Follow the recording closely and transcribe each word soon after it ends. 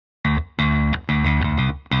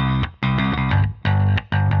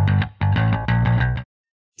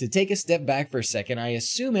to take a step back for a second, I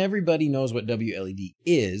assume everybody knows what WLED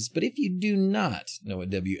is, but if you do not know what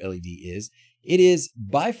WLED is, it is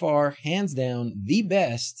by far, hands down, the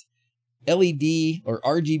best LED or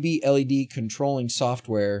RGB LED controlling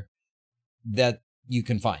software that you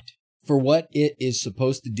can find. For what it is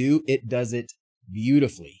supposed to do, it does it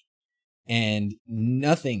beautifully, and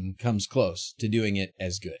nothing comes close to doing it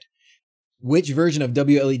as good. Which version of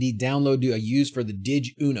WLED download do I use for the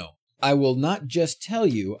DigUno? I will not just tell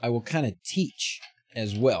you, I will kind of teach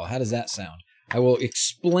as well. How does that sound? I will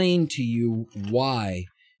explain to you why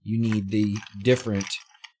you need the different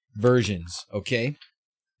versions, okay?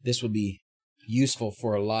 This will be useful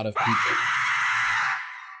for a lot of people.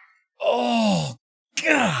 Oh,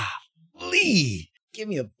 golly! Give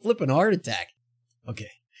me a flipping heart attack. Okay,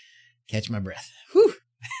 catch my breath. Whew.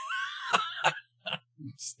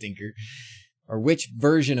 Stinker. Or which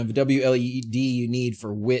version of WLED you need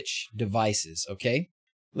for which devices, okay?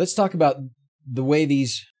 Let's talk about the way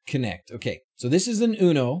these connect. Okay, so this is an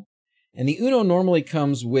Uno, and the Uno normally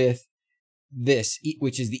comes with this,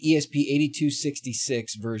 which is the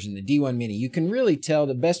ESP8266 version, the D1 Mini. You can really tell,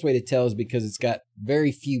 the best way to tell is because it's got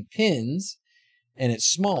very few pins, and it's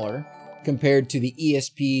smaller compared to the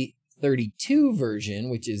ESP32 version,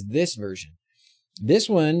 which is this version. This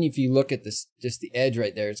one, if you look at this, just the edge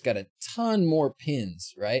right there, it's got a ton more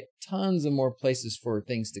pins, right? Tons of more places for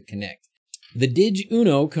things to connect. The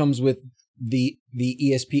DigUno comes with the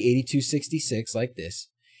ESP8266 like this.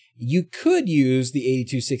 You could use the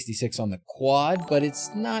 8266 on the quad, but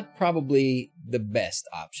it's not probably the best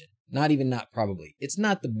option. Not probably. It's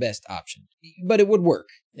not the best option, but it would work.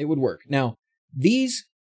 It would work. Now, these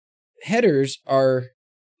headers are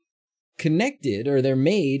connected, or they're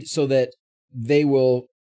made so that they will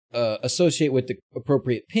associate with the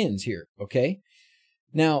appropriate pins here, okay?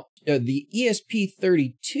 Now, the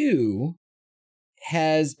ESP32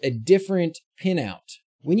 has a different pin out.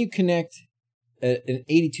 When you connect an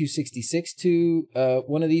 8266 to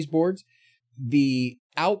one of these boards, the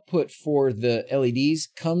output for the LEDs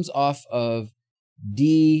comes off of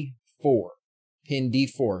D4, pin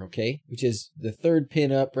D4, okay? Which is the third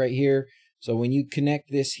pin up right here. So when you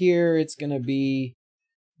connect this here, it's going to be,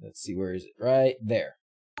 let's see, where is it? Right there.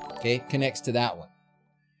 Okay, connects to that one.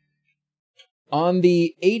 On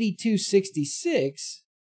the 8266,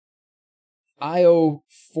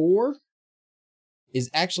 IO4 is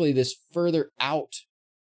actually this further out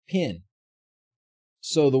pin.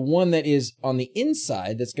 So the one that is on the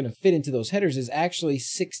inside that's going to fit into those headers is actually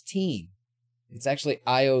 16. It's actually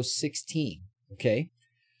IO16, okay?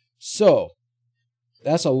 So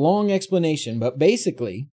that's a long explanation, but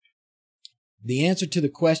basically, the answer to the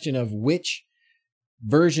question of which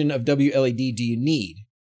version of WLED do you need,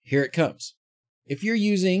 here it comes. If you're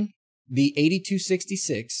using the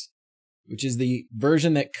 8266, which is the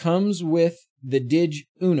version that comes with the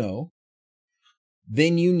DigUno,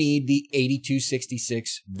 then you need the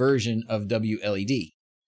 8266 version of WLED.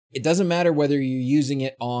 It doesn't matter whether you're using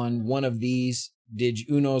it on one of these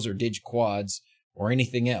DigUnos or DigQuads or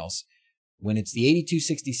anything else. When it's the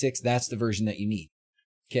 8266, that's the version that you need.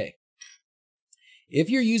 Okay. If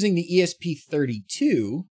you're using the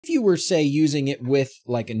ESP32, if you were, say, using it with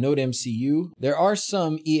like a NodeMCU, there are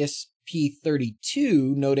some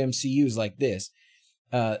ESP32 NodeMCUs like this.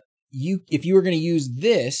 If you were going to use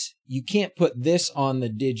this, you can't put this on the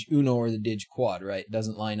DigUno or the DigQuad, right? It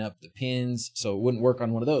doesn't line up the pins, so it wouldn't work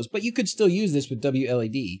on one of those. But you could still use this with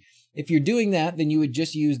WLED. If you're doing that, then you would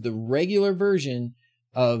just use the regular version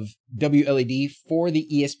of WLED for the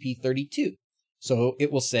ESP32. So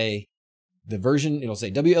it will say the version, it'll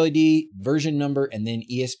say WLED, version number, and then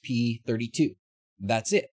ESP32.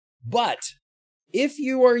 That's it. But if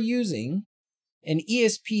you are using an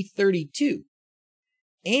ESP32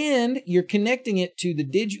 and you're connecting it to the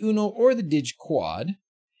DigUno or the DigQuad,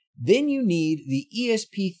 then you need the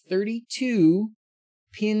ESP32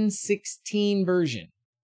 pin 16 version.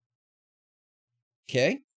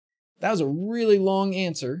 Okay? That was a really long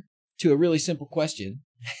answer to a really simple question.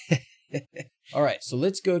 All right, so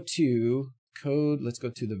let's go to code. Let's go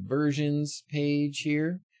to the versions page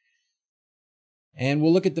here. And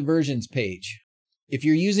we'll look at the versions page. If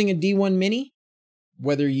you're using a D1 Mini,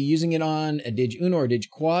 whether you're using it on a DigUno or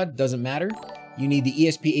DigQuad, doesn't matter. You need the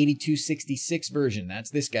ESP8266 version. That's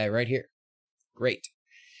this guy right here. Great.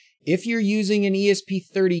 If you're using an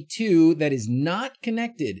ESP32 that is not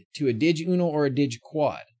connected to a DigUno or a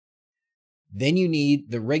DigQuad, then you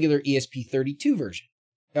need the regular ESP32 version.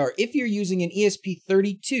 Or if you're using an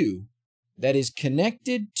ESP32 that is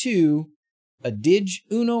connected to a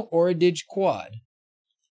DigUno or a DigQuad,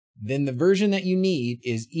 then the version that you need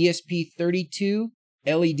is ESP32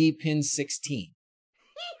 LED pin 16.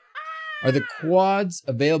 Are the quads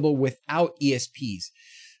available without ESPs?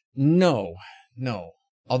 No.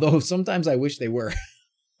 Although sometimes I wish they were.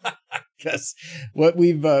 Because what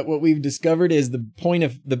we've discovered is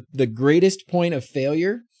the greatest point of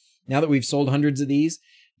failure. Now that we've sold hundreds of these,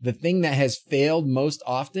 the thing that has failed most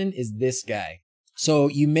often is this guy. So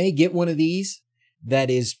you may get one of these that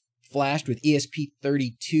is flashed with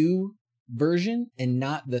ESP32 version and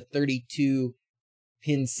not the 32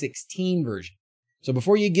 pin 16 version. So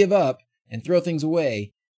before you give up and throw things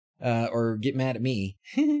away or get mad at me,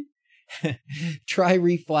 try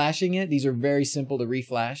reflashing it. These are very simple to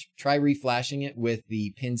reflash. Try reflashing it with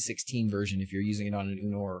the pin 16 version if you're using it on an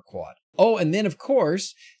Uno or a quad. Oh, and then of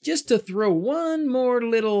course, just to throw one more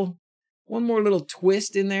little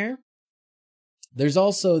twist in there, there's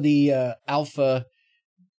also the alpha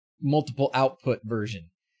multiple output version.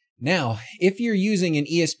 Now, if you're using an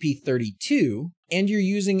ESP32 and you're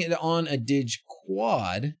using it on a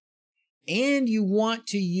DigQuad and you want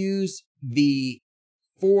to use the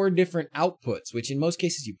 4 different outputs, which in most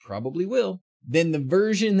cases you probably will, then the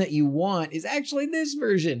version that you want is actually this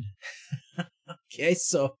version. Okay,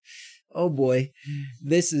 so, oh boy,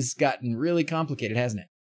 this has gotten really complicated, hasn't it?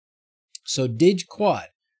 So DigQuad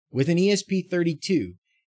with an ESP32,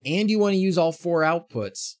 and you want to use all 4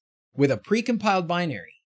 outputs with a precompiled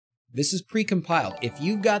binary. This is precompiled. If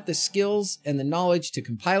you've got the skills and the knowledge to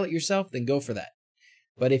compile it yourself, then go for that.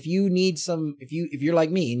 But if you need if you're like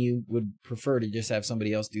me and you would prefer to just have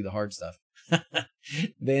somebody else do the hard stuff,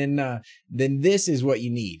 then this is what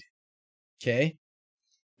you need. Okay?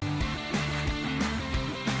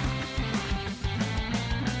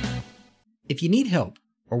 If you need help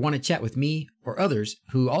or want to chat with me or others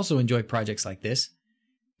who also enjoy projects like this,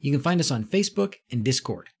 you can find us on Facebook and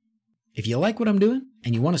Discord. If you like what I'm doing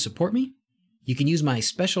and you want to support me, you can use my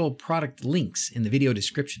special product links in the video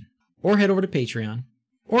description, or head over to Patreon,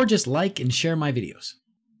 or just like and share my videos.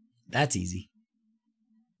 That's easy.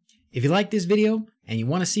 If you like this video and you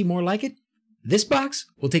want to see more like it, this box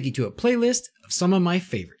will take you to a playlist of some of my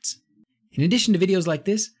favorites. In addition to videos like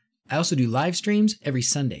this, I also do live streams every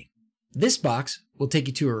Sunday. This box will take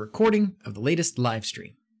you to a recording of the latest live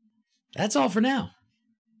stream. That's all for now.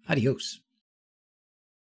 Adios.